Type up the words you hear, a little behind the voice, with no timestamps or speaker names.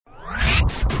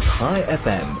Chai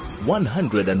FM,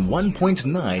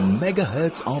 101.9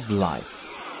 megahertz of life.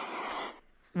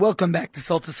 Welcome back to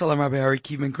Soul to Soul. I'm Rabbi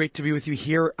Kievman. Great to be with you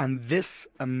here on this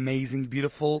amazing,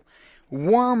 beautiful,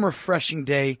 warm, refreshing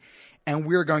day. And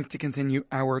we're going to continue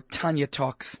our Tanya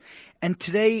talks. And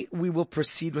today we will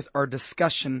proceed with our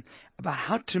discussion about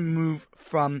how to move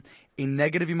from a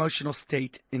negative emotional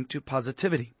state into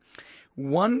positivity.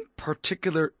 One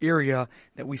particular area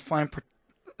that we find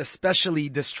especially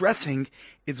distressing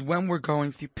is when we're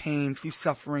going through pain, through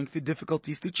suffering, through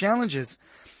difficulties, through challenges.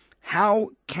 How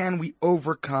can we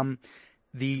overcome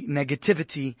the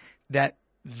negativity that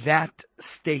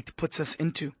state puts us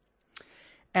into?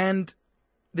 And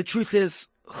the truth is,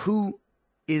 who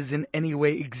is in any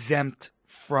way exempt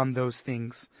from those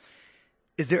things?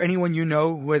 Is there anyone you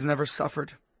know who has never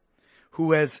suffered?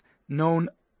 Who has known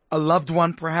a loved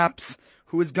one, perhaps,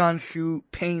 who has gone through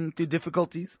pain, through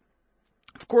difficulties?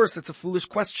 Of course, it's a foolish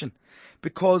question,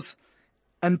 because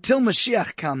until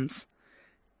Mashiach comes,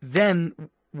 then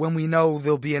when we know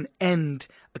there'll be an end,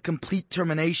 a complete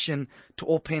termination to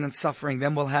all pain and suffering,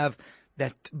 then we'll have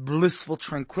that blissful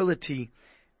tranquility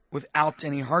without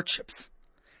any hardships.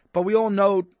 But we all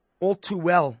know all too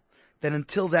well that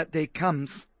until that day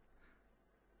comes,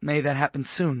 may that happen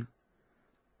soon,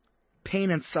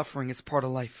 pain and suffering is part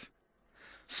of life.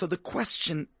 So the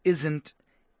question isn't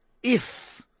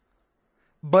if,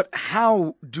 but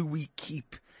how do we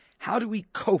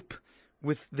cope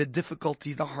with the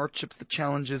difficulties, the hardships, the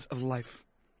challenges of life?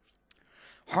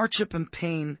 Hardship and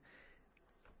pain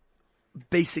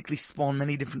basically spawn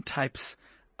many different types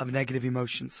of negative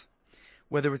emotions,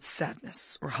 whether it's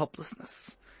sadness or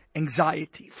helplessness,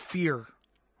 anxiety, fear,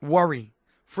 worry,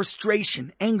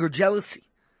 frustration, anger, jealousy,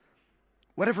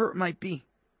 whatever it might be.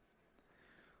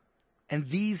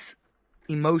 And these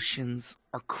emotions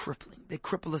are crippling. They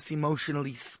cripple us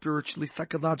emotionally, spiritually,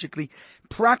 psychologically,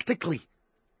 practically.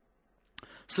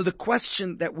 So the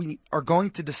question that we are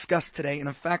going to discuss today, and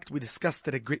in fact we discussed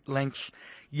it at great length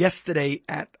yesterday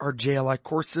at our JLI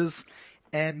courses,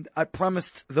 and I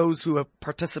promised those who have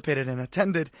participated and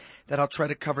attended that I'll try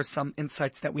to cover some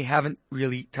insights that we haven't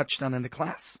really touched on in the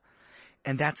class.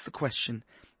 And that's the question.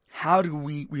 How do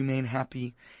we remain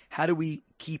happy? How do we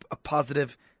keep a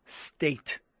positive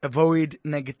state? Avoid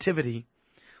negativity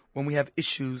when we have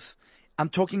issues. I'm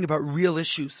talking about real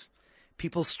issues.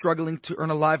 People struggling to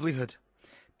earn a livelihood.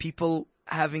 People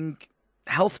having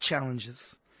health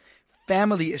challenges.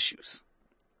 Family issues.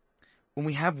 When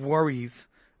we have worries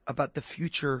about the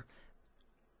future,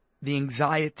 the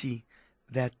anxiety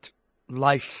that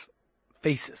life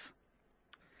faces.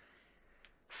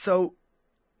 So,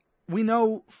 we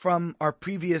know from our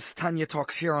previous Tanya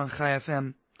talks here on Chai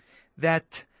FM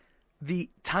that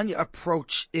the Tanya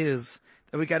approach is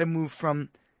that we got to move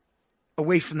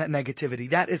away from that negativity.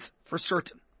 That is for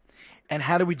certain. And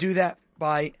how do we do that?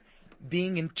 By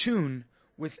being in tune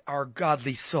with our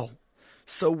godly soul.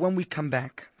 So when we come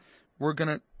back, we're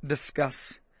going to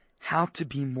discuss how to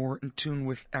be more in tune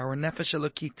with our nefesh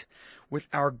elokit, with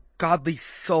our godly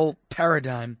soul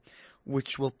paradigm,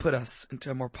 which will put us into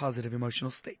a more positive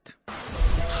emotional state.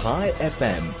 Chai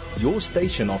FM, your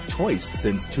station of choice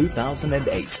since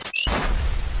 2008.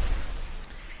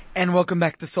 And welcome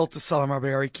back to Soul to Soul. I'm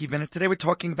Rabbi Kievman. And today we're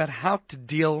talking about how to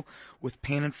deal with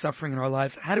pain and suffering in our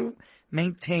lives, how to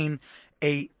maintain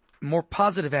a more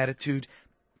positive attitude,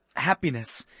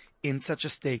 happiness in such a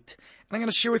state. And I'm going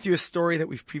to share with you a story that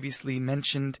we've previously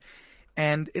mentioned.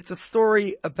 And it's a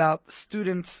story about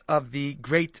students of the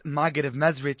great Maggid of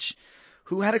Mezrich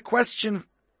who had a question.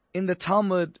 In the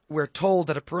Talmud, we're told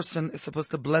that a person is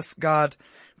supposed to bless God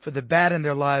for the bad in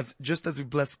their lives just as we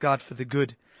bless God for the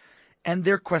good. And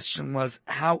their question was,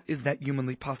 how is that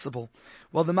humanly possible?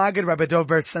 Well, the Maggid, Rabbi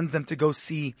Dover, sends them to go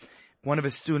see one of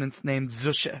his students named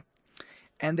Zusha.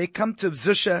 And they come to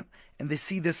Zusha and they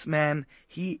see this man.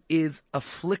 He is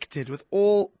afflicted with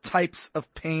all types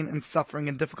of pain and suffering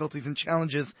and difficulties and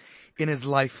challenges in his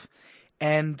life.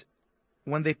 And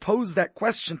when they posed that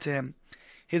question to him,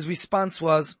 his response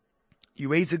was, you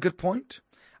raise a good point.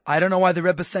 I don't know why the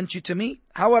Rebbe sent you to me.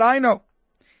 How would I know?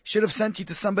 Should have sent you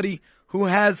to somebody who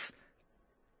has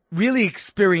really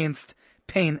experienced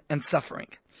pain and suffering.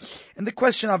 And the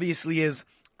question obviously is,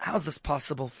 how is this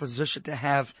possible for Zusha to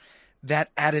have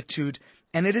that attitude?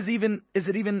 And is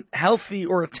it even healthy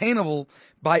or attainable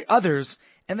by others?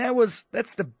 And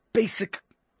that's the basic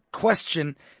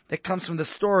question that comes from the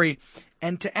story.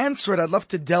 And to answer it, I'd love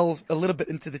to delve a little bit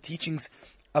into the teachings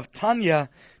of Tanya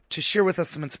to share with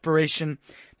us some inspiration,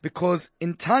 because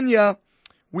in Tanya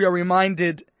we are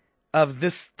reminded of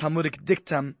this Talmudic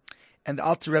dictum, and the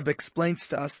Alter Rebbe explains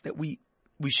to us that we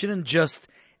shouldn't just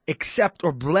accept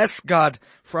or bless God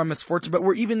for our misfortune, but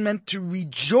we're even meant to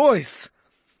rejoice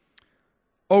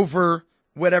over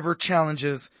whatever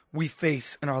challenges we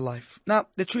face in our life. Now,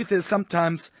 the truth is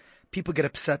sometimes people get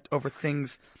upset over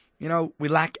things. We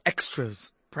lack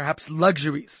extras, perhaps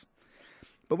luxuries.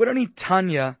 But we don't need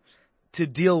Tanya to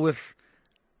deal with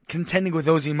contending with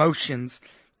those emotions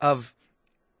of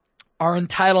our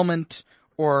entitlement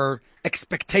or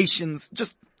expectations.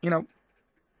 Just,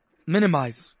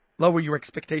 minimize, lower your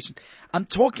expectation. I'm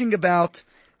talking about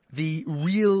the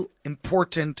real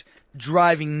important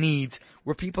driving needs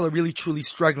where people are really truly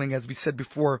struggling, as we said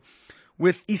before,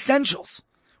 with essentials,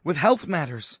 with health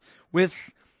matters,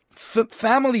 with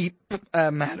family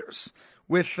matters,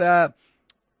 with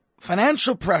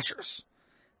financial pressures,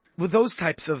 with those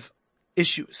types of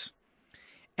issues.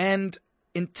 And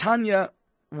in Tanya,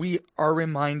 we are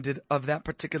reminded of that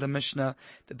particular Mishnah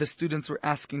that the students were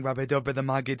asking Rabbi Dober the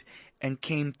Maggid and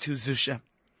came to Zusha.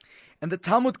 And the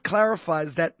Talmud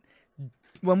clarifies that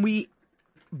when we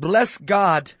bless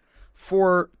God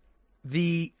for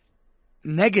the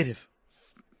negative,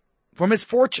 for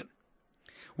misfortune,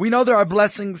 we know there are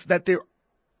blessings that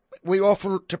we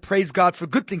offer to praise God for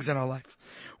good things in our life.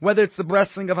 Whether it's the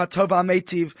blessing of Hatova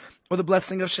Ametiv or the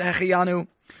blessing of Shehechiyanu.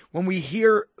 When we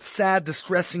hear sad,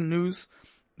 distressing news,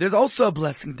 there's also a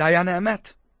blessing, Dayana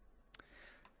Emet.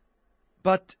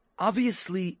 But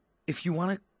obviously, if you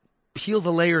want to peel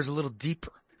the layers a little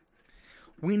deeper,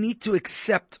 we need to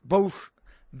accept both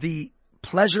the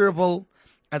pleasurable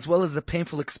as well as the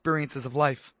painful experiences of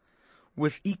life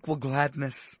with equal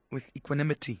gladness, with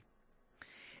equanimity.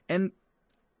 And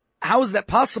how is that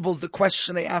possible is the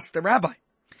question they asked the rabbi.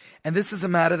 And this is a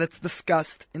matter that's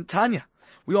discussed in Tanya.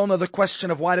 We all know the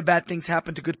question of why do bad things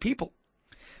happen to good people.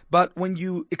 But when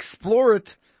you explore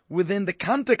it within the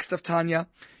context of Tanya,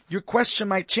 your question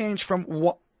might change from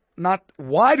not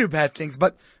why do bad things,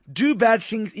 but do bad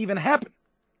things even happen?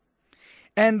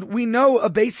 And we know a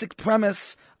basic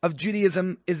premise of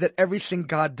Judaism is that everything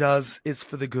God does is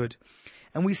for the good.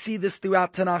 And we see this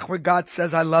throughout Tanakh where God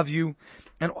says, I love you,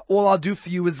 and all I'll do for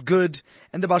you is good.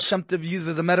 And the Baal Shem Tov uses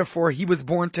as a metaphor, he was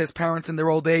born to his parents in their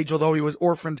old age, although he was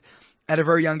orphaned at a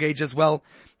very young age as well.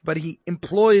 But he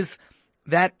employs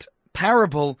that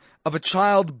parable of a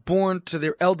child born to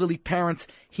their elderly parents.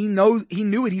 He knew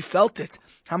it, he felt it,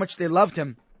 how much they loved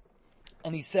him.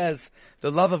 And he says,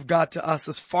 the love of God to us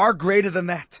is far greater than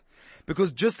that.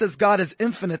 Because just as God is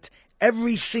infinite,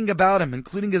 everything about him,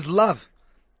 including his love,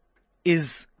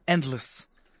 is endless,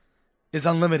 is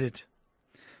unlimited.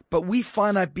 But we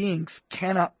finite beings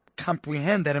cannot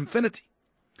comprehend that infinity.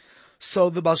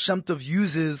 So the Baal Shem Tov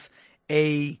uses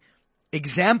a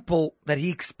example that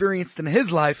he experienced in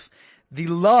his life, the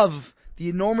love, the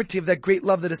enormity of that great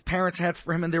love that his parents had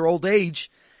for him in their old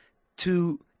age,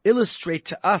 to illustrate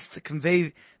to us, to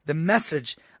convey the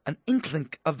message, an inkling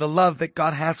of the love that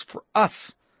God has for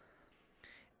us.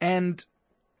 And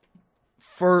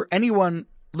for anyone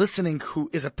listening who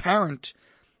is a parent,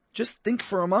 just think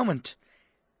for a moment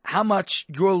how much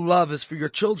your love is for your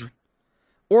children.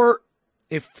 Or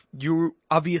if you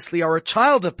obviously are a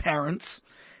child of parents,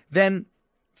 then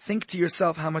think to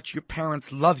yourself how much your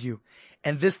parents love you.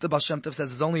 And this, the Baal Shem Tov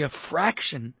says, is only a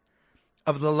fraction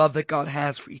of the love that God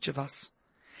has for each of us.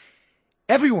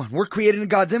 Everyone, we're created in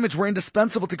God's image. We're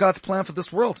indispensable to God's plan for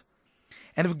this world.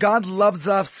 And if God loves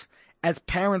us as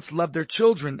parents love their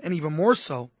children, and even more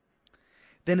so,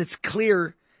 then it's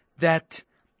clear that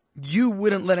you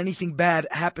wouldn't let anything bad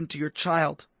happen to your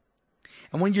child.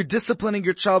 And when you're disciplining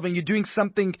your child, when you're doing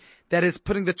something that is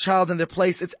putting the child in their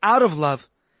place, it's out of love.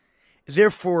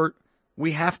 Therefore,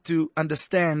 we have to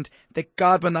understand that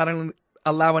God will not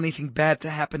allow anything bad to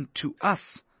happen to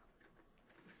us.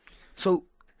 So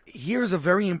here's a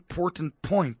very important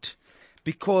point,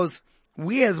 because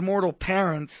we as mortal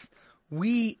parents,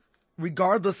 we,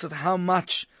 regardless of how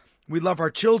much we love our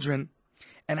children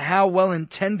and how well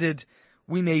intended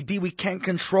we may be, we can't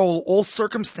control all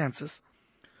circumstances.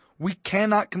 We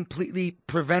cannot completely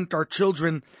prevent our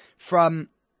children from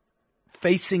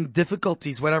facing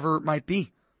difficulties, whatever it might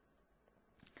be.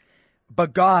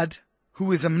 But God,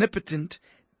 who is omnipotent,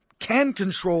 can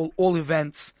control all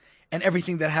events and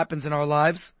everything that happens in our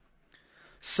lives.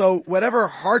 So whatever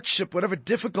hardship, whatever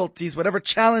difficulties, whatever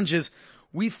challenges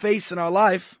we face in our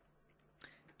life,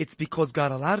 it's because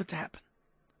God allowed it to happen.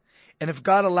 And if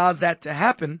God allows that to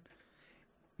happen,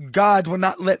 God will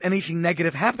not let anything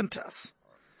negative happen to us.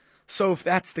 So if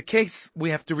that's the case,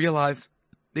 we have to realize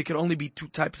there can only be two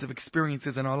types of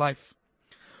experiences in our life.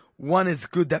 One is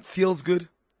good that feels good,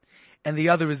 and the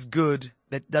other is good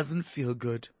that doesn't feel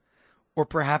good. Or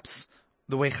perhaps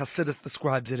the way Hasidus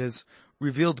describes it is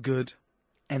revealed good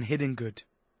and hidden good.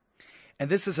 And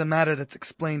this is a matter that's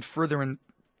explained further in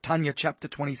Tanya chapter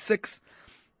 26,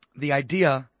 the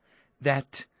idea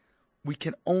that we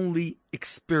can only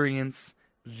experience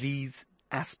these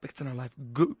aspects in our life,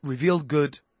 good, revealed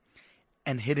good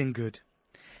and hidden good.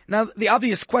 Now, the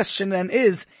obvious question then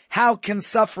is, how can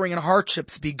suffering and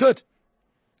hardships be good?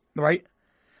 Right?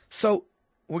 So,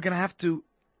 we're going to have to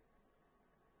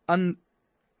understand,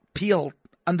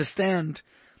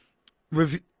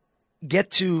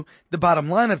 get to the bottom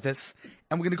line of this,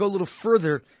 and we're going to go a little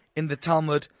further in the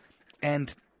Talmud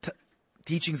and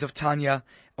teachings of Tanya.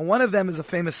 And one of them is a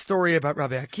famous story about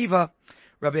Rabbi Akiva.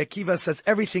 Rabbi Akiva says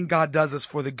everything God does is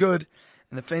for the good.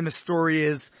 And the famous story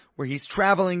is where he's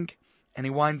traveling and he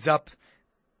winds up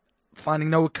finding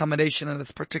no accommodation in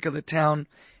this particular town.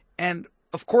 And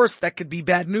of course that could be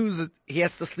bad news that he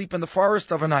has to sleep in the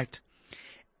forest overnight.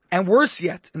 And worse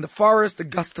yet, in the forest, a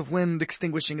gust of wind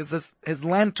extinguishing his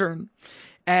lantern,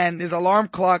 and his alarm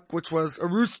clock, which was a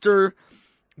rooster,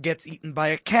 gets eaten by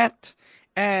a cat,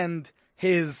 and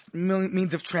his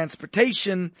means of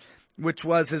transportation, which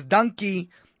was his donkey,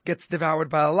 gets devoured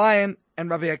by a lion, and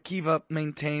Rabbi Akiva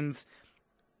maintains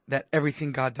that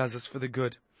everything God does is for the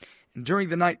good. And during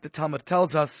the night, the Talmud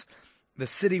tells us, the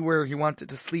city where he wanted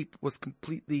to sleep was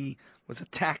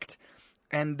attacked,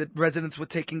 and the residents were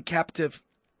taken captive.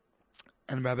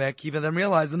 And Rabbi Akiva then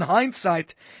realized, in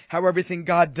hindsight, how everything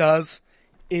God does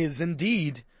is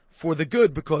indeed for the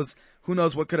good, because who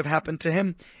knows what could have happened to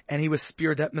him, and he was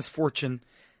spared that misfortune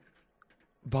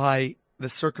by the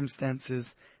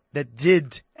circumstances that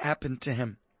did happen to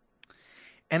him.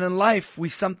 And in life, we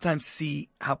sometimes see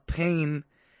how pain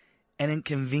and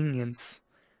inconvenience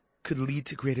could lead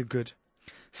to greater good.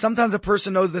 Sometimes a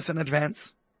person knows this in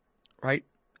advance, right?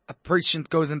 A patient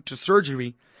goes into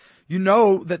surgery. You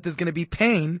know that there's going to be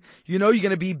pain. You know you're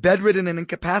going to be bedridden and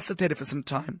incapacitated for some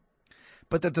time,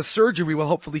 but that the surgery will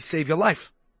hopefully save your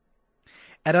life.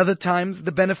 At other times,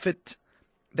 the benefit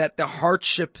that the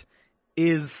hardship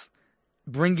is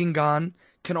bringing on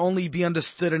can only be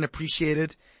understood and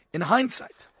appreciated in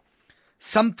hindsight.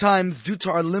 Sometimes, due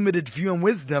to our limited view and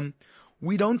wisdom,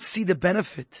 we don't see the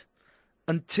benefit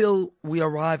until we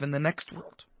arrive in the next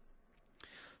world.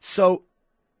 So,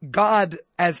 God,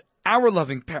 as our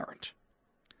loving parent,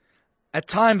 at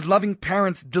times loving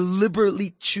parents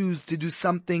deliberately choose to do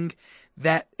something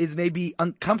that is maybe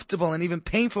uncomfortable and even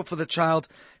painful for the child.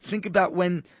 Think about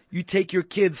when you take your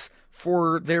kids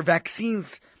for their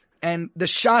vaccines and the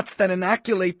shots that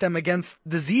inoculate them against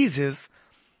diseases.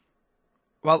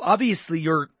 Well, obviously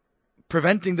you're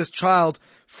preventing this child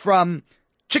from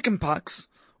chickenpox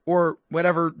or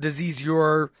whatever disease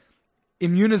you're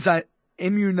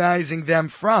immunizing them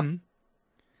from.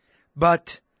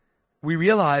 But we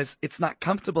realize it's not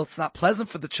comfortable, it's not pleasant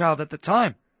for the child at the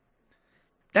time.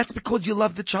 That's because you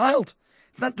love the child.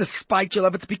 It's not despite your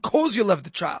love, it's because you love the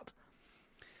child.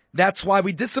 That's why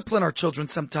we discipline our children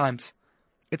sometimes.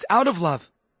 It's out of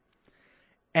love.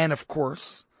 And of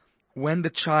course, when the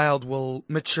child will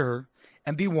mature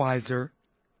and be wiser,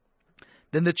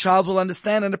 then the child will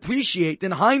understand and appreciate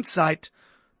in hindsight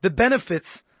the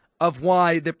benefits of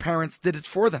why their parents did it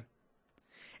for them.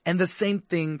 And the same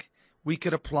thing we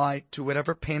could apply to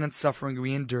whatever pain and suffering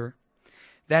we endure,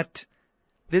 that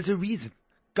there's a reason.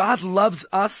 God loves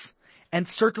us and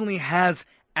certainly has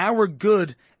our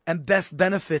good and best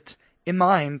benefit in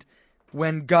mind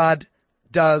when God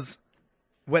does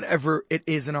whatever it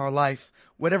is in our life,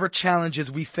 whatever challenges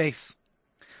we face.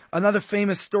 Another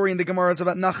famous story in the Gemara is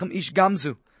about Nachum Ish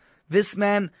Gamzu. This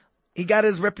man, he got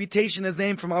his reputation, his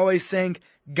name from always saying,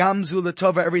 Gamzu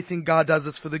L'tova, everything God does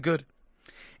is for the good.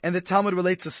 And the Talmud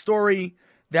relates a story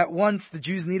that once the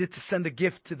Jews needed to send a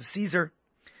gift to the Caesar,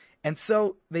 and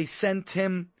so they sent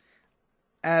him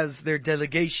as their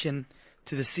delegation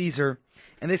to the Caesar,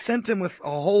 and they sent him with a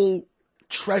whole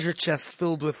treasure chest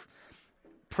filled with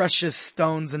precious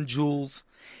stones and jewels.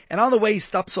 And on the way he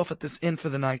stops off at this inn for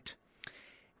the night.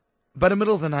 But in the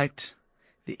middle of the night,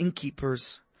 the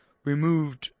innkeepers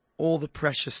removed all the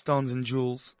precious stones and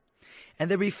jewels,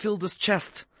 and they refilled his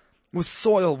chest with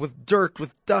soil, with dirt,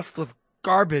 with dust, with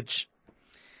garbage.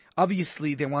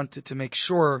 Obviously, they wanted to make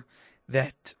sure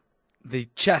that the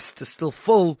chest is still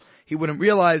full. He wouldn't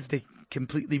realize they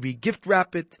completely re-gift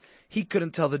wrap it. He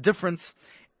couldn't tell the difference.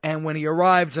 And when he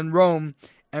arrives in Rome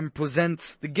and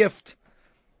presents the gift,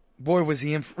 boy was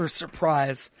he in for a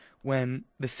surprise when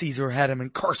the Caesar had him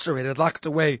incarcerated, locked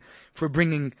away for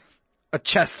bringing a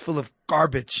chest full of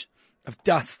garbage, of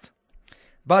dust.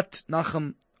 But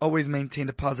Nachum always maintained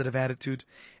a positive attitude,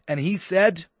 and he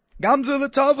said, Gamzu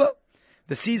L'tova,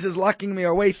 the Caesar's locking me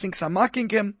away, thinks I'm mocking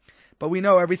him, but we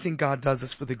know everything God does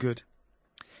is for the good.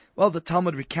 Well, the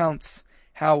Talmud recounts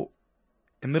how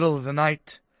In the middle of the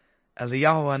night,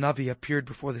 Eliyahu Hanavi appeared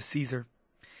before the Caesar,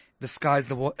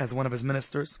 disguised as one of his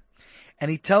ministers, and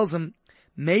he tells him,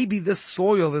 maybe this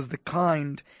soil is the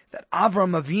kind that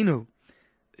Avram Avinu,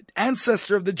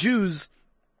 ancestor of the Jews,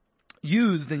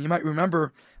 used. And you might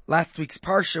remember last week's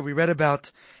Parsha, we read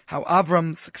about how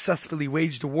Avram successfully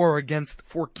waged a war against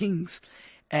 4 kings,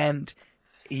 and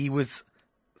he was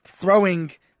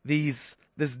throwing this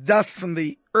dust from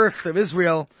the earth of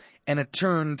Israel, and it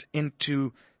turned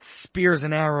into spears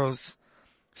and arrows.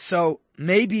 So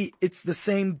maybe it's the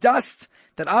same dust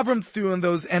that Avram threw on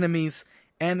those enemies,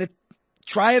 and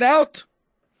try it out.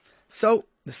 So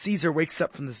the Caesar wakes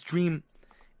up from this dream,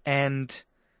 and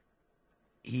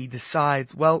he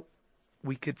decides, well,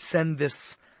 we could send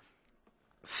this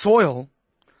soil,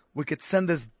 we could send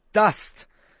this dust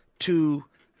to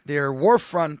their war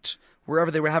front,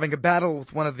 wherever they were having a battle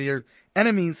with one of their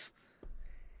enemies.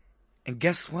 And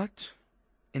guess what?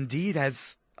 Indeed,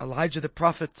 as Elijah the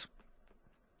prophet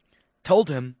told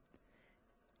him,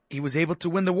 he was able to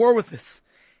win the war with this.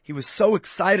 He was so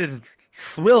excited and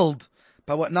thrilled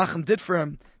by what Nachum did for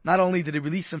him. Not only did he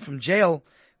release him from jail,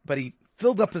 but he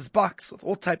filled up his box with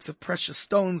all types of precious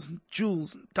stones and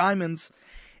jewels and diamonds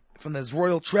from his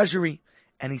royal treasury,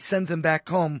 and he sends him back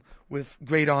home with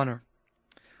great honor.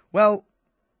 Well,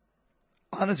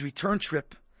 on his return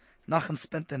trip, Nachum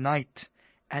spent the night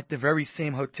at the very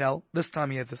same hotel. This time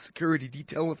he has a security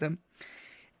detail with him,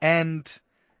 and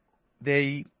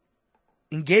they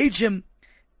engage him,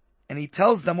 and he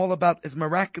tells them all about his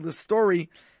miraculous story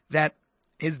that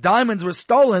his diamonds were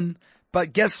stolen,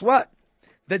 but guess what?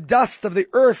 The dust of the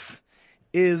earth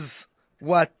is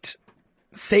what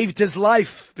saved his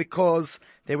life, because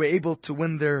they were able to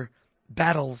win their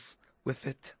battles with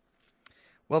it.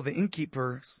 Well, the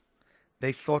innkeepers,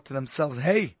 they thought to themselves,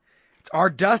 hey, it's our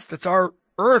dust, it's our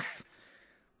earth.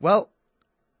 Well,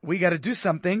 we got to do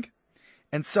something.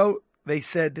 And so they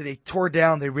said that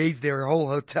they razed their whole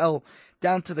hotel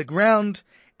down to the ground,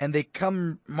 and they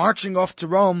come marching off to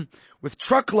Rome with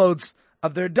truckloads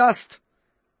of their dust.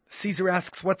 Caesar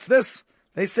asks, what's this?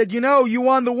 They said, you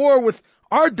won the war with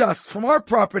our dust from our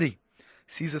property.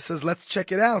 Caesar says, let's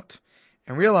check it out,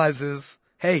 and realizes,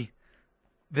 hey,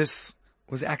 this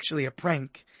was actually a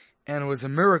prank, and it was a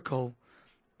miracle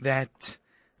that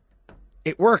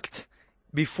it worked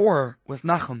before with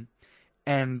Nachum,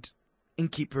 and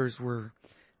innkeepers were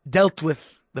dealt with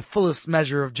the fullest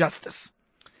measure of justice.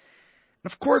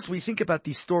 And of course, we think about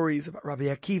these stories about Rabbi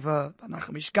Akiva, about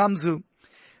Nachum Ish Gamzu.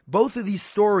 Both of these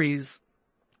stories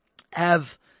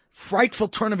have frightful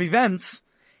turn of events,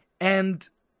 and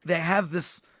they have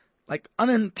this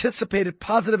unanticipated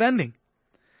positive ending.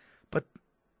 But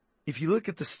if you look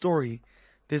at the story,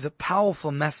 there's a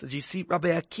powerful message. You see, Rabbi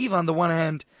Akiva, on the one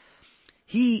hand,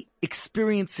 he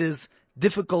experiences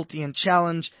difficulty and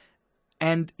challenge,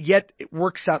 and yet it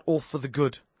works out all for the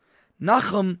good.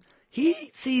 Nachum,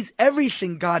 he sees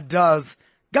everything God does,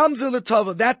 Gamzu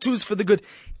l'tova, that too is for the good.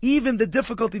 Even the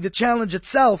difficulty, the challenge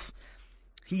itself,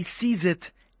 he sees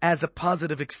it as a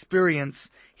positive experience.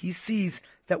 He sees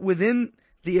that within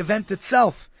the event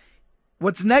itself,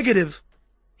 what's negative,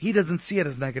 he doesn't see it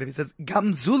as negative. He says,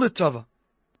 Gamzu l'tova.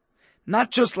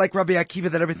 Not just like Rabbi Akiva,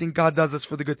 that everything God does is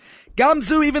for the good.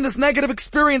 Gamzu, even this negative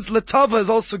experience, l'tova, is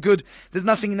also good. There's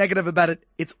nothing negative about it.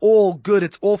 It's all good.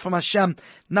 It's all from Hashem.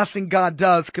 Nothing God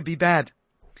does could be bad.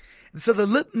 And so the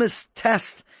litmus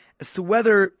test as to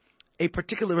whether a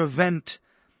particular event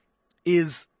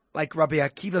is, like Rabbi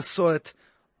Akiva saw it,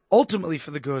 ultimately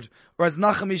for the good, or as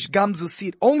Nachum Ish Gamzu see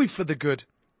it only for the good.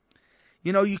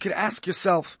 You could ask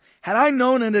yourself, had I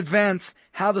known in advance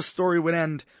how the story would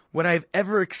end, would I have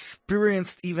ever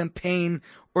experienced even pain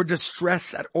or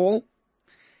distress at all?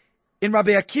 In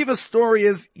Rabbi Akiva's story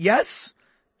is, yes,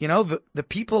 the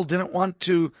people didn't want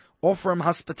to offer him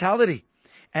hospitality,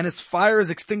 and his fire is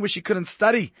extinguished, he couldn't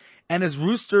study, and his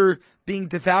rooster being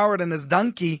devoured and his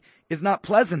donkey is not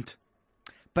pleasant.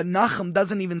 But Nachum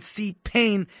doesn't even see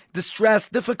pain, distress,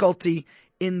 difficulty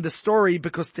in the story,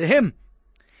 because to him,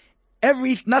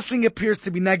 nothing appears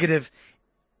to be negative.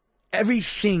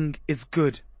 Everything is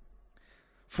good.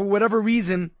 For whatever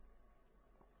reason,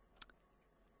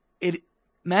 it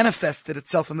manifested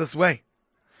itself in this way.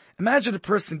 Imagine a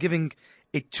person giving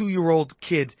a 2-year-old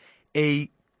kid a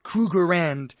Kruger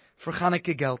Rand for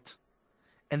Chanukah gelt,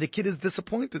 and the kid is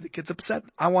disappointed. The kid's upset.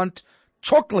 I want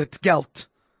chocolate gelt.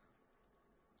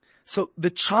 So the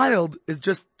child is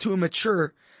just too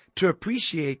immature to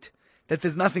appreciate that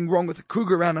there's nothing wrong with a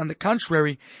Kruger Rand. On the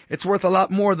contrary, it's worth a lot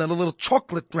more than a little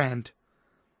chocolate rand.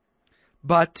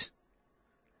 But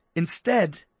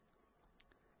instead,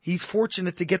 he's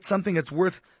fortunate to get something that's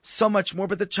worth so much more,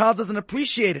 but the child doesn't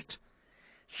appreciate it.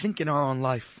 think in our own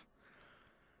life.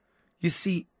 You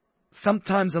see,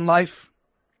 sometimes in life,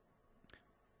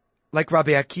 like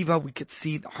Rabbi Akiva, we could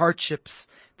see the hardships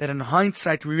that in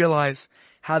hindsight we realize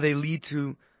how they lead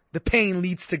to, the pain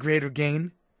leads to greater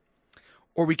gain.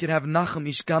 Or we could have Nachum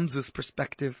Ish Gamzu's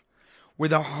perspective, where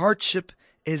the hardship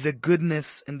is a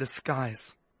goodness in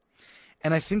disguise.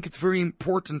 And I think it's very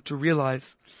important to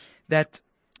realize that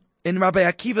in Rabbi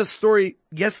Akiva's story,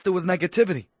 yes, there was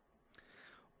negativity,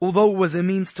 although it was a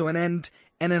means to an end.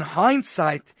 And in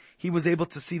hindsight, he was able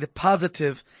to see the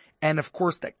positive, and of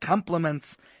course that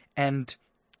complements and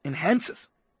enhances.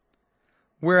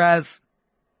 Whereas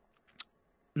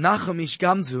Nachum Ish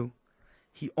Gamzu,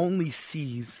 he only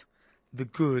sees the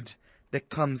good that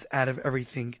comes out of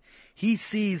everything. He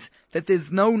sees that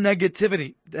there's no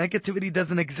negativity. Negativity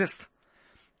doesn't exist.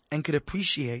 And could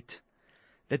appreciate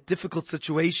that difficult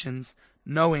situations,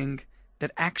 knowing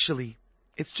that actually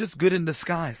it's just good in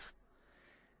disguise.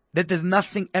 That there's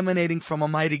nothing emanating from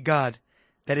Almighty God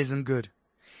that isn't good.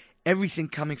 Everything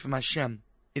coming from Hashem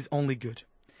is only good.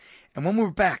 And when we're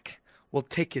back, we'll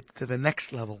take it to the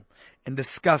next level and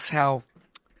discuss how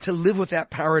to live with that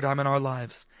paradigm in our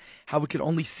lives. How we can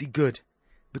only see good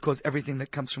because everything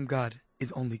that comes from God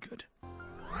is only good.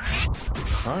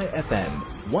 High FM,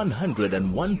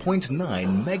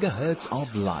 101.9 megahertz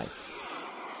of life.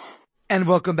 And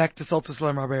welcome back to Salt to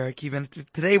Salam, Rabbi Kievman.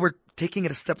 Today we're taking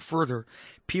it a step further,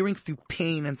 peering through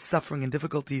pain and suffering and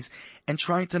difficulties and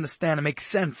trying to understand and make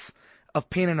sense of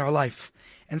pain in our life.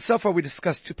 And so far we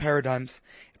discussed two paradigms.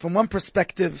 From one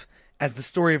perspective, as the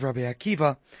story of Rabbi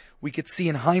Akiva, we could see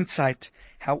in hindsight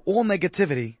how all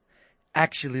negativity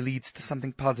actually leads to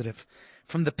something positive.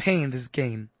 From the pain, there's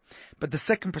gain. But the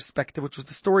second perspective, which was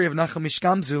the story of Nachum Ish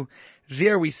Gamzu,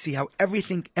 there we see how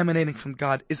everything emanating from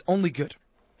God is only good.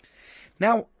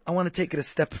 Now, I want to take it a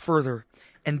step further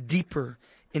and deeper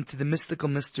into the mystical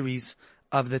mysteries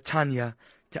of the Tanya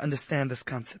to understand this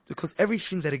concept. Because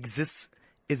everything that exists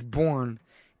is born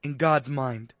in God's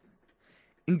mind,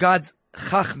 in God's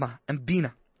Chachma and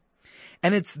Bina.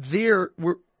 And it's there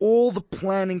where all the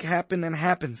planning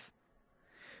happens.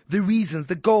 The reasons,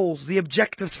 the goals, the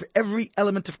objectives for every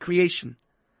element of creation.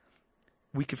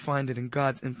 We can find it in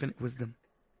God's infinite wisdom.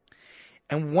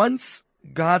 And once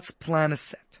God's plan is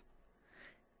set,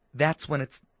 that's when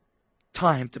it's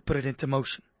time to put it into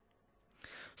motion.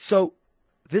 So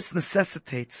this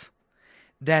necessitates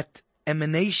that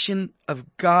emanation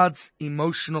of God's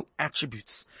emotional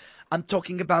attributes. I'm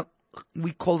talking about,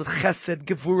 we call it chesed,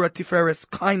 gevura, tiferes,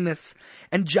 kindness,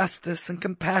 and justice, and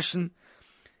compassion.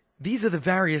 These are the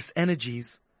various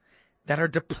energies that are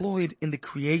deployed in the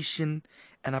creation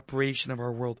and operation of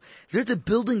our world. They're the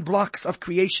building blocks of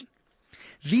creation.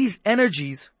 These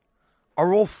energies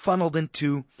are all funneled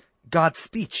into God's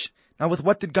speech. Now, with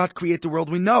what did God create the world?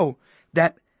 We know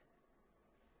that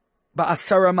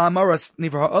Ba'asara ma'amaras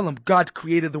nivra ha'olam, God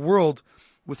created the world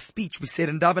with speech. We say it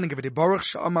in davening every day. Baruch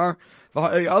she'amar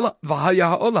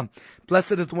v'haya ha'olam.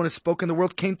 Blessed is the one who spoke and the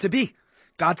world came to be.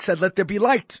 God said, let there be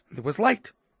light. There was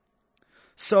light.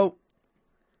 So,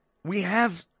 we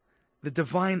have the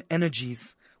divine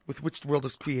energies with which the world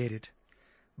is created.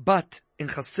 But in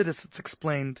Chassidus it's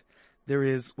explained there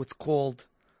is what's called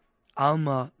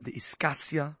Alma de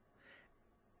Iskasia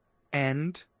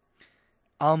and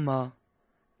Alma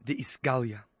de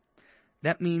Isgalia.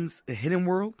 That means the hidden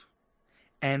world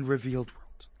and revealed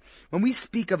world. When we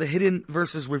speak of the hidden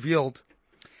versus revealed,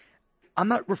 I'm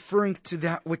not referring to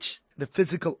that which the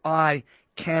physical eye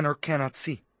can or cannot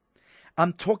see.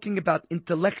 I'm talking about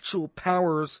intellectual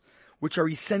powers which are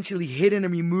essentially hidden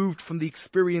and removed from the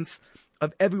experience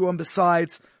of everyone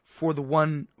besides for the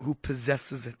one who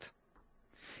possesses it.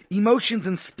 Emotions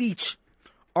and speech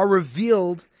are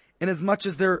revealed in as much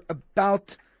as they're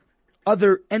about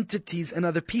other entities and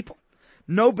other people.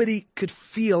 Nobody could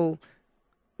feel,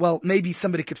 well, maybe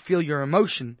somebody could feel your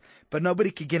emotion, but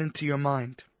nobody could get into your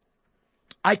mind.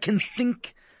 I can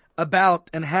think about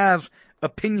and have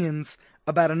opinions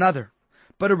about another,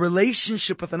 but a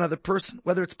relationship with another person,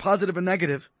 whether it's positive or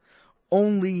negative,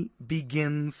 only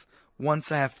begins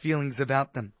once I have feelings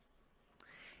about them.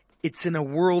 It's in a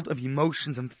world of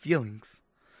emotions and feelings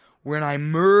when I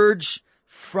merge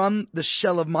from the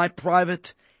shell of my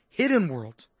private hidden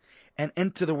world and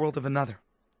enter the world of another.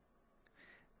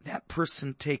 That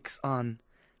person takes on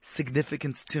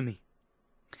significance to me.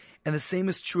 And the same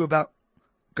is true about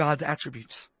God's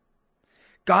attributes.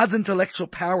 God's intellectual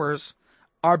powers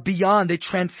are beyond, they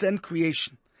transcend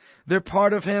creation. They're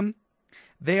part of Him.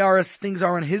 They are as things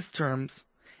are in His terms,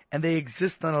 and they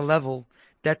exist on a level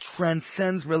that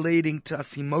transcends relating to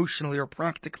us emotionally or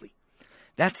practically.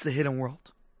 That's the hidden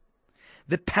world.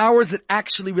 the powers that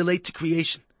actually relate to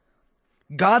creation.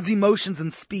 God's emotions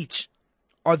and speech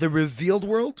are the revealed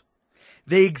world.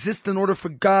 They exist in order for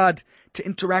God to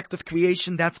interact with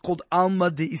creation. That's called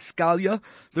Alma de Iskalia,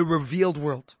 the revealed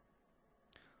world.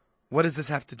 What does this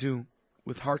have to do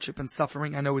with hardship and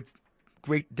suffering? I know it's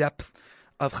great depth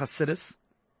of Chassidus.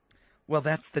 Well,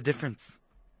 that's the difference.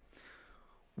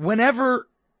 Whenever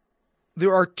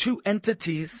there are two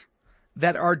entities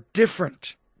that are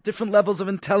different levels of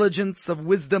intelligence, of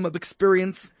wisdom, of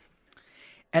experience,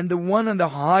 and the one on the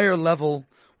higher level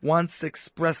wants to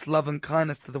express love and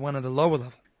kindness to the one on the lower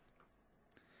level,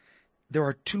 there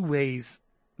are two ways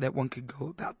that one could go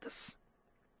about this.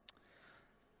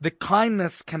 The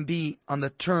kindness can be on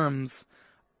the terms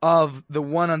of the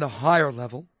one on the higher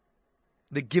level,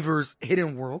 the giver's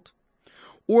hidden world,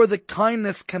 or the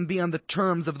kindness can be on the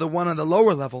terms of the one on the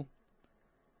lower level,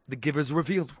 the giver's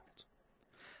revealed world.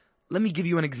 Let me give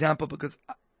you an example because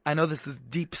I know this is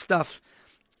deep stuff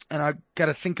and I've got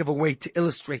to think of a way to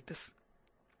illustrate this.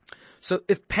 So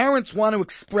if parents want to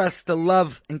express the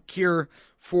love and care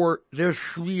for their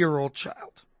 3-year-old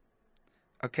child,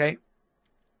 okay?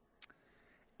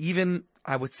 Even,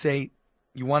 I would say,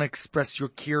 you want to express your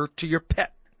care to your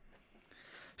pet.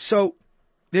 So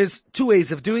there's two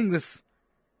ways of doing this.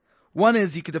 One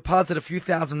is you could deposit a few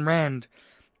thousand rand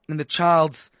in the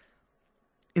child's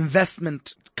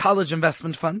college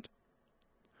investment fund,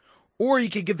 or you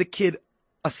could give the kid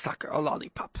a sucker, a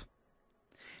lollipop.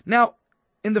 Now,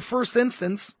 in the first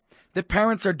instance, the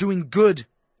parents are doing good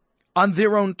on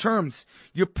their own terms.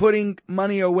 You're putting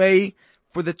money away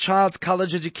for the child's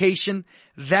college education.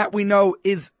 That we know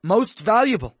is most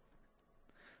valuable.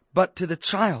 But to the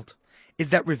child, is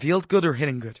that revealed good or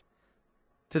hidden good?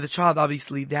 To the child,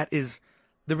 obviously, that is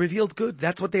the revealed good.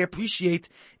 That's what they appreciate.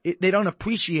 They don't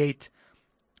appreciate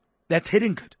that's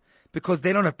hidden good because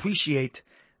they don't appreciate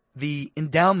the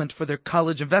endowment for their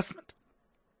college investment.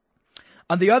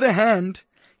 On the other hand,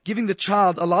 giving the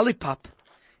child a lollipop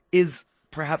is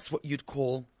perhaps what you'd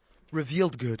call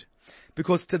revealed good,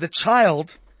 because to the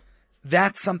child,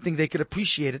 that's something they could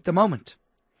appreciate at the moment.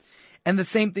 And the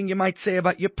same thing you might say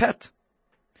about your pet.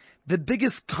 The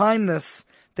biggest kindness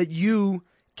that you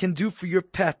can do for your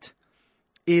pet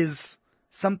is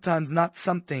sometimes not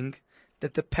something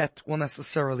that the pet will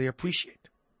necessarily appreciate.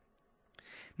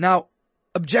 Now,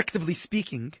 objectively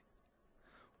speaking,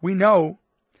 we know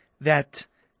that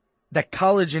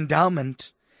college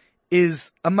endowment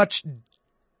is a much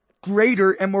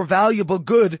greater and more valuable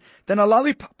good than a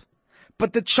lollipop.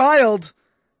 But the child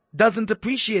doesn't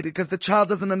appreciate it because the child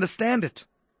doesn't understand it.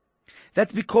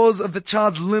 That's because of the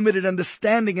child's limited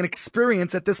understanding and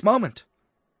experience at this moment.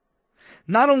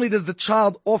 Not only does the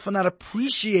child often not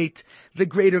appreciate the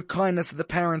greater kindness of the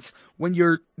parents when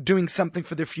you're doing something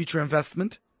for their future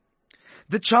investment,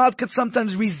 the child could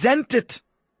sometimes resent it.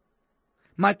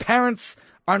 My parents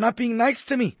are not being nice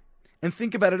to me. And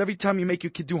think about it every time you make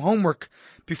your kid do homework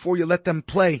before you let them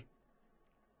play.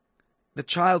 The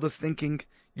child is thinking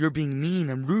you're being mean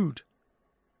and rude.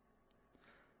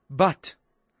 But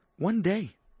one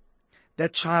day,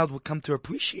 that child will come to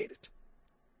appreciate it.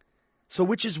 So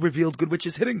which is revealed good, which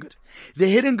is hidden good? The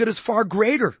hidden good is far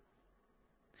greater.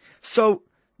 So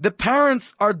the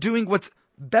parents are doing what's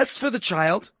best for the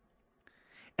child.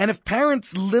 And if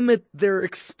parents limit their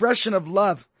expression of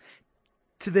love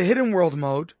to the hidden world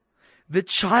mode, the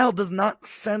child does not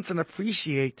sense and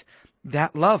appreciate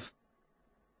that love.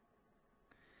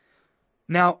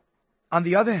 Now, on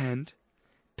the other hand,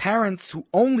 parents who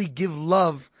only give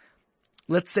love,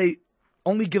 let's say,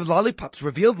 only give lollipops,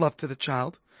 revealed love to the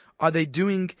child, are they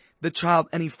doing the child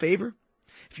any favor?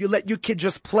 If you let your kid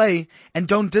just play and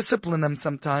don't discipline them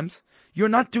sometimes, you're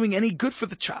not doing any good for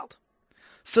the child.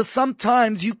 So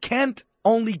sometimes you can't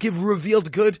only give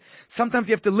revealed good. Sometimes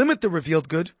you have to limit the revealed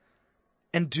good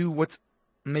and do what's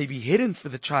maybe hidden for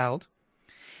the child.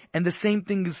 And the same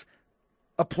thing is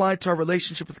applied to our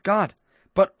relationship with God,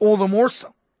 but all the more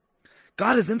so.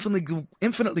 God is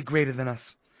infinitely greater than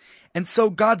us. And so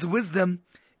God's wisdom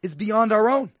is beyond our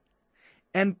own.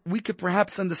 And we could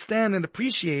perhaps understand and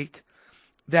appreciate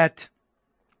that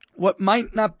what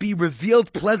might not be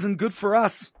revealed pleasant good for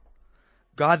us,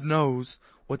 God knows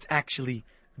what's actually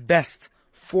best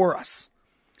for us.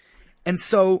 And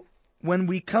so when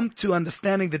we come to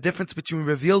understanding the difference between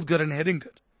revealed good and hidden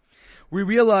good, we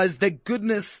realize that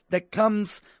goodness that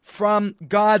comes from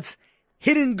God's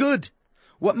hidden good,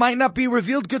 what might not be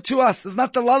revealed good to us, is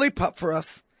not the lollipop for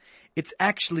us. It's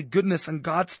actually goodness on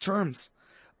God's terms,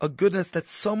 a goodness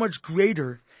that's so much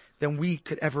greater than we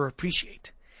could ever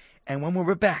appreciate. And when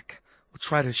we're back, we'll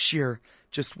try to share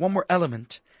just one more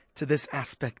element to this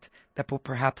aspect that will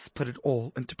perhaps put it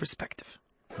all into perspective.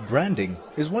 Branding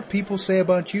is what people say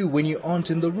about you when you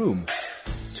aren't in the room.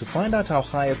 To find out how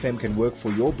Chai FM can work for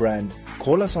your brand,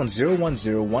 call us on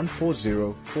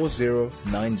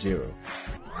 010-140-4090.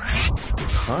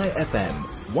 Chai FM,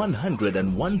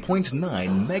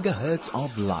 101.9 megahertz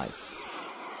of life.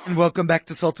 And welcome back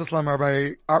to Salt Islam,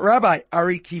 Rabbi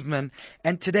Ari Kievman.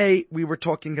 And today we were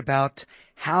talking about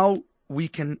how we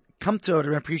can come to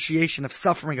an appreciation of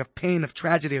suffering, of pain, of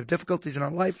tragedy, of difficulties in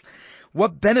our life.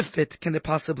 What benefit can there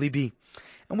possibly be?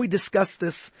 And we discussed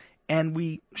this and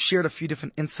we shared a few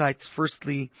different insights.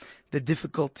 Firstly, the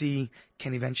difficulty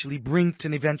can eventually bring to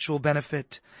an eventual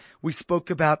benefit. We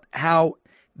spoke about how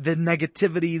the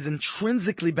negativity is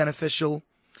intrinsically beneficial,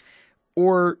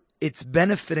 or its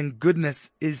benefit and goodness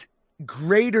is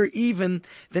greater even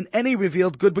than any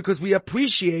revealed good, because we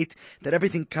appreciate that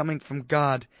everything coming from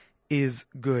God is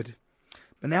good.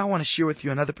 But now I want to share with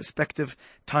you another perspective,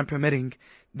 time permitting,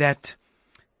 that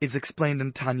is explained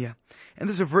in Tanya. And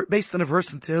this is based on a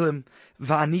verse in Tehillim,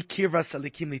 Va'ani kirvas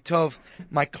alikim litov,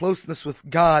 my closeness with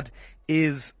God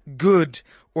is good.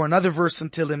 Or another verse in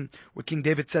Tehillim where King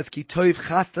David says, Ki toiv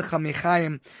chastecha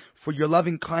mechayim, for your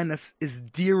loving kindness is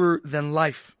dearer than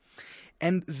life.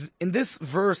 And in this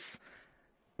verse,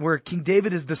 where King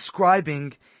David is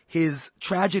describing his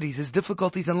tragedies, his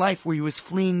difficulties in life, where he was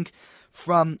fleeing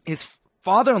from his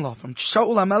father-in-law, from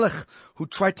Shaul HaMelech, who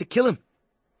tried to kill him.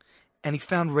 And he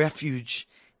found refuge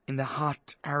in the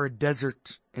hot, arid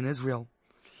desert in Israel.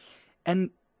 And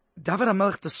David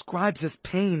HaMelech describes his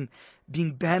pain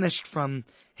being banished from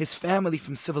his family,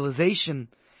 from civilization,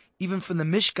 even from the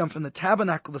Mishkan, from the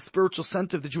tabernacle, the spiritual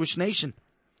center of the Jewish nation.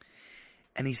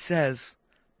 And he says,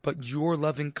 but your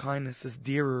loving kindness is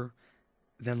dearer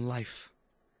than life.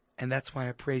 And that's why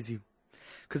I praise you.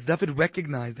 Because David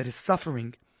recognized that his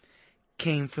suffering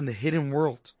came from the hidden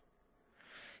world.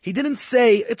 He didn't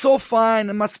say, it's all fine,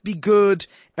 it must be good,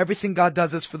 everything God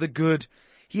does is for the good.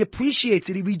 He appreciates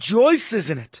it, he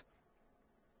rejoices in it.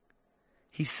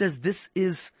 He says this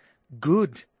is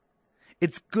good.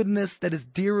 It's goodness that is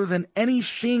dearer than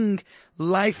anything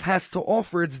life has to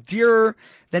offer. It's dearer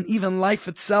than even life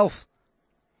itself.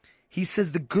 He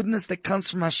says the goodness that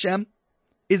comes from Hashem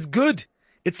is good.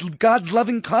 It's God's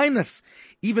loving kindness,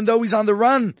 even though he's on the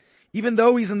run, even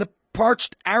though he's in the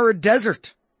parched, arid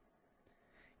desert.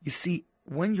 You see,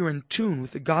 when you're in tune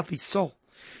with the godly soul,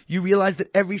 you realize that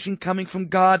everything coming from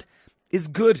God is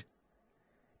good.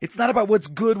 It's not about what's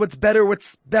good, what's better,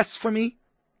 what's best for me.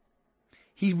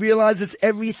 He realizes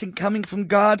everything coming from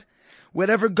God,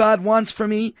 whatever God wants for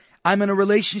me, I'm in a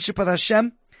relationship with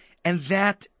Hashem, and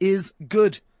that is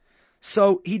good.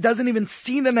 So he doesn't even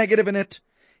see the negative in it.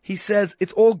 He says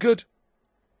it's all good.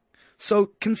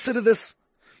 So consider this.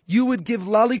 You would give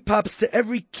lollipops to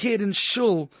every kid in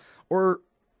shul or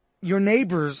your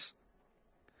neighbors,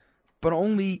 but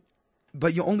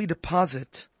you only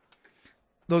deposit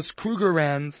those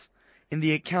Krugerrands in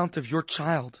the account of your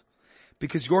child,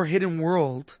 because your hidden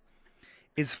world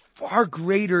is far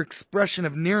greater expression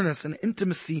of nearness and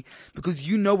intimacy, because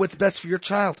you know what's best for your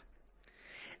child.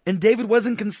 And David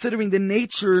wasn't considering the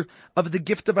nature of the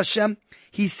gift of Hashem.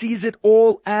 He sees it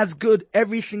all as good.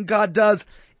 Everything God does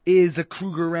is a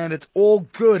Krugerrand. It's all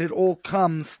good. It all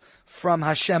comes from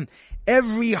Hashem.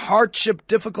 Every hardship,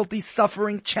 difficulty,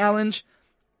 suffering, challenge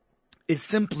is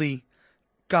simply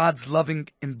God's loving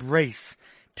embrace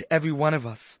to every one of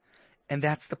us. And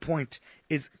that's the point,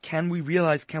 is can we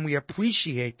realize, can we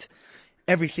appreciate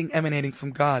everything emanating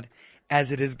from God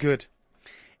as it is good?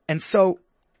 And so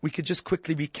we could just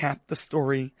quickly recap the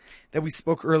story that we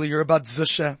spoke earlier about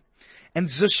Zusha. And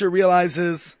Zusha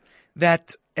realizes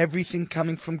that everything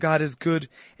coming from God is good.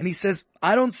 And he says,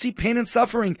 I don't see pain and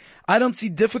suffering. I don't see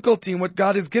difficulty in what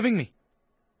God is giving me.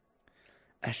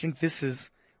 I think this is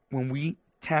when we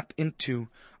tap into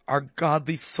our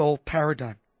godly soul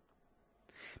paradigm.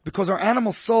 Because our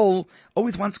animal soul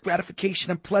always wants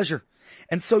gratification and pleasure.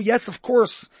 And so yes, of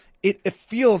course, it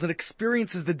feels, it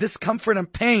experiences the discomfort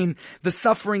and pain, the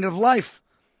suffering of life.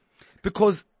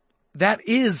 Because that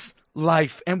is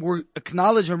life, and we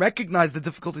acknowledge and recognize the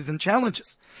difficulties and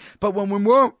challenges. But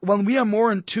when we are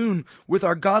more in tune with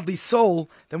our godly soul,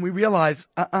 then we realize,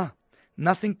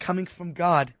 nothing coming from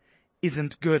God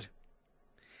isn't good.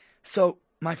 So,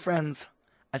 my friends,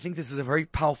 I think this is a very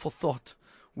powerful thought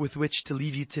with which to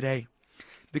leave you today,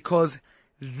 because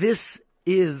this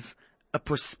is a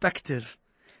perspective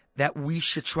that we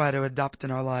should try to adopt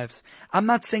in our lives. I'm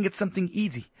not saying it's something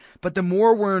easy, but the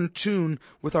more we're in tune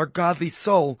with our godly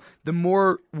soul, the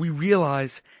more we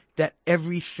realize that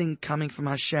everything coming from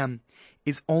Hashem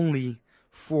is only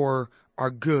for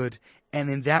our good. And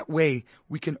in that way,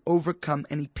 we can overcome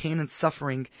any pain and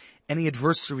suffering, any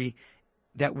adversary,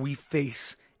 that we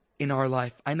face in our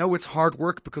life. I know it's hard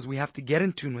work because we have to get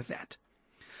in tune with that.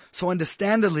 So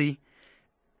understandably,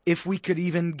 if we could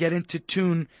even get into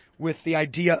tune with the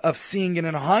idea of seeing it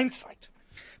in hindsight,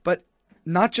 but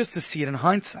not just to see it in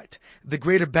hindsight, the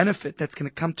greater benefit that's going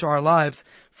to come to our lives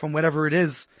from whatever it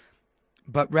is,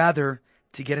 but rather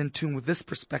to get in tune with this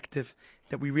perspective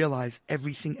that we realize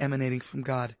everything emanating from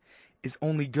God is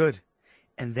only good.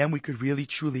 And then we could really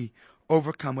truly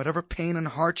overcome whatever pain and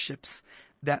hardships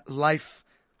that life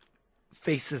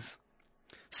faces.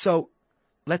 So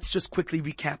let's just quickly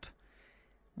recap.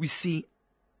 We see,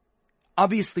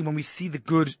 obviously when we see the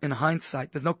good in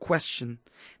hindsight, there's no question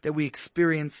that we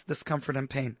experience discomfort and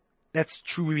pain. That's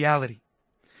true reality.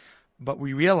 But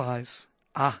we realize,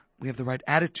 we have the right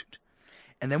attitude.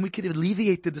 And then we could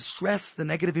alleviate the distress, the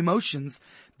negative emotions,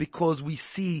 because we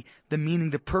see the meaning,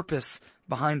 the purpose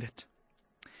behind it.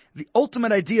 The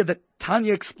ultimate idea that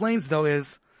Tanya explains, though,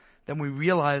 is that we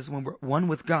realize when we're one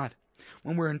with God,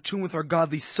 when we're in tune with our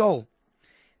godly soul,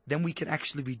 then we can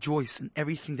actually rejoice in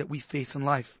everything that we face in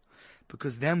life.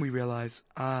 Because then we realize,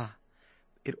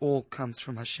 it all comes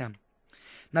from Hashem.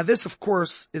 Now this, of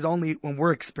course, is only when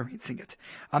we're experiencing it.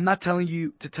 I'm not telling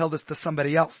you to tell this to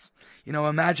somebody else.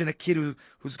 Imagine a kid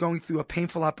who's going through a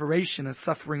painful operation and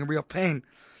suffering real pain.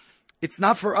 It's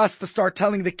not for us to start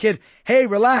telling the kid, hey,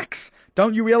 relax.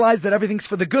 Don't you realize that everything's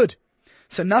for the good?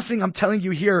 So nothing I'm telling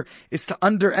you here is to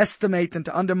underestimate and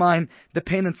to undermine the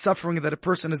pain and suffering that a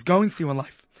person is going through in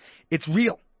life. It's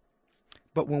real.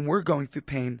 But when we're going through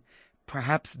pain,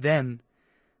 perhaps then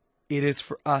it is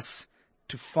for us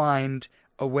to find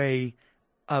a way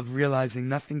of realizing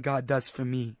nothing God does for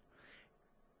me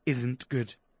isn't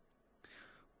good.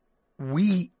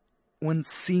 We, when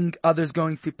seeing others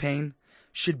going through pain,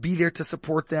 should be there to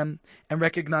support them and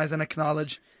recognize and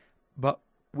acknowledge, but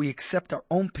we accept our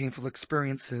own painful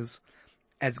experiences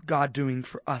as God doing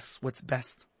for us what's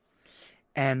best.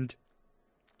 And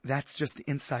that's just the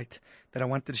insight that I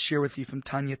wanted to share with you from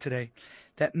Tanya today.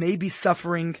 That maybe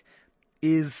suffering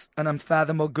is an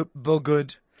unfathomable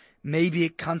good. Maybe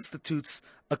it constitutes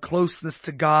a closeness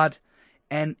to God.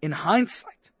 And in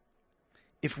hindsight,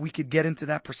 if we could get into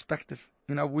that perspective,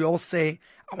 we all say,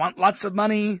 I want lots of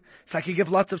money so I can give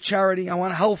lots of charity. I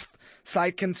want health so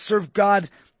I can serve God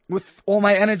with all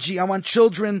my energy. I want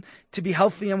children to be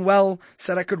healthy and well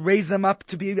so that I could raise them up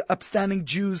to be upstanding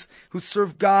Jews who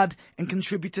serve God and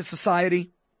contribute to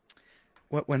society.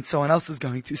 When someone else is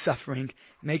going through suffering,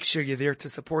 make sure you're there to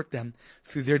support them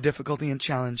through their difficulty and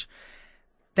challenge.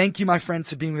 Thank you, my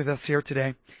friends, for being with us here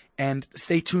today. And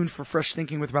stay tuned for Fresh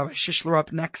Thinking with Rabbi Shishler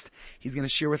up next. He's going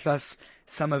to share with us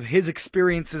some of his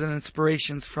experiences and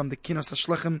inspirations from the Kinos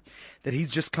HaShluchim that he's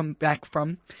just come back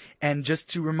from. And just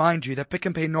to remind you that Pick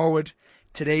and Pay Norwood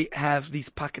today have these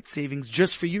pocket savings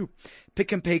just for you.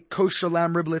 Pick and Pay kosher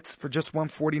lamb riblets for just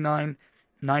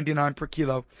 $149.99 per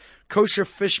kilo. Kosher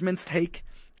fish minced hake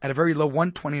at a very low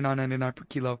 $129.99 per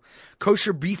kilo.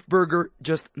 Kosher beef burger,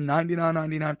 just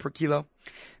 $99.99 per kilo.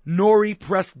 Nori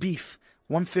pressed beef,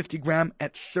 150 gram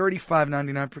at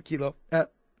 $35.99 per kilo,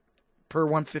 per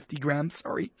 150 grams,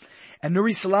 sorry. And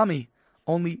Nori salami,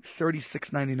 only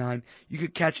 $36.99. You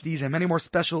could catch these and many more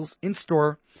specials in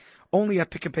store, only at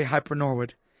Pick and Pay Hyper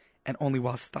Norwood, and only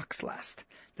while stocks last.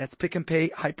 That's Pick and Pay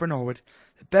Hyper Norwood,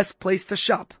 the best place to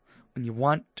shop when you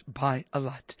want to buy a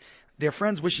lot. Dear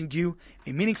friends, wishing you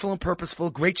a meaningful and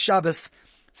purposeful great Shabbos.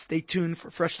 Stay tuned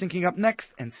for Fresh Thinking up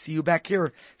next, and see you back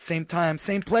here, same time,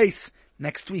 same place,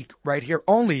 next week, right here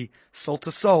only, Soul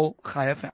to Soul, Chai FM.